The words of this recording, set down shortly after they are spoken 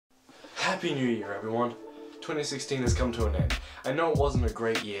Happy New Year, everyone. 2016 has come to an end. I know it wasn't a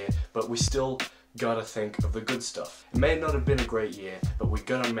great year, but we still gotta think of the good stuff. It may not have been a great year, but we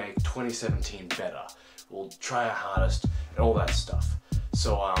gotta make 2017 better. We'll try our hardest and all that stuff.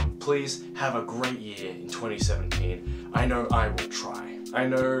 So please have a great year in 2017. I know I will try. I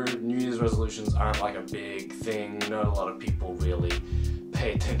know New Year's resolutions aren't like a big thing. Not a lot of people really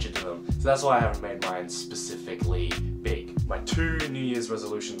pay attention to them. So that's why I haven't made mine specifically big. My 2 New Year's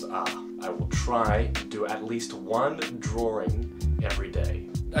resolutions are, I will try to do at least 1 drawing every day.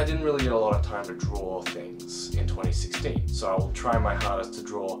 I didn't really get a lot of time to draw things in 2016, so I will try my hardest to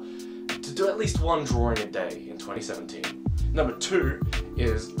do at least 1 drawing a day in 2017. Number 2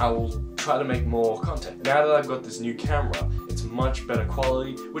 is I will try to make more content. Now that I've got this new camera, it's much better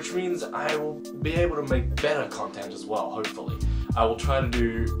quality, which means I will be able to make better content as well, hopefully. I will try to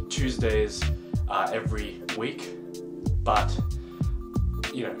do Tuesdays every week, but,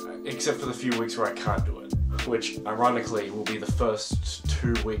 you know, except for the few weeks where I can't do it, which ironically will be the first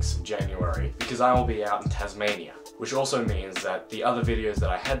 2 weeks of January, because I will be out in Tasmania, which also means that the other videos that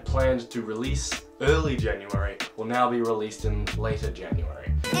I had planned to release early January will now be released in later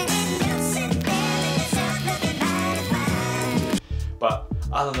January. But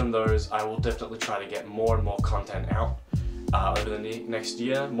other than those, I will definitely try to get more and more content out over the next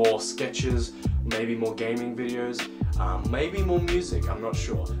year. More sketches, maybe more gaming videos, maybe more music, I'm not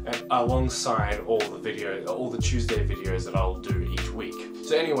sure. And alongside all the Tuesday videos that I'll do each week.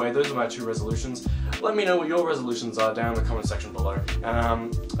 So anyway, those are my 2 resolutions. Let me know what your resolutions are down in the comment section below.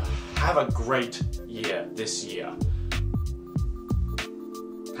 And have a great year this year.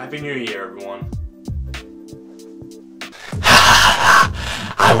 Happy New Year, everyone.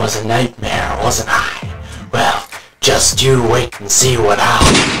 I was a nightmare, wasn't I? Well, just you wait and see what I'll...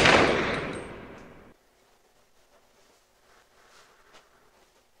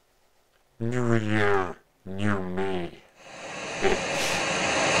 New Year, new me.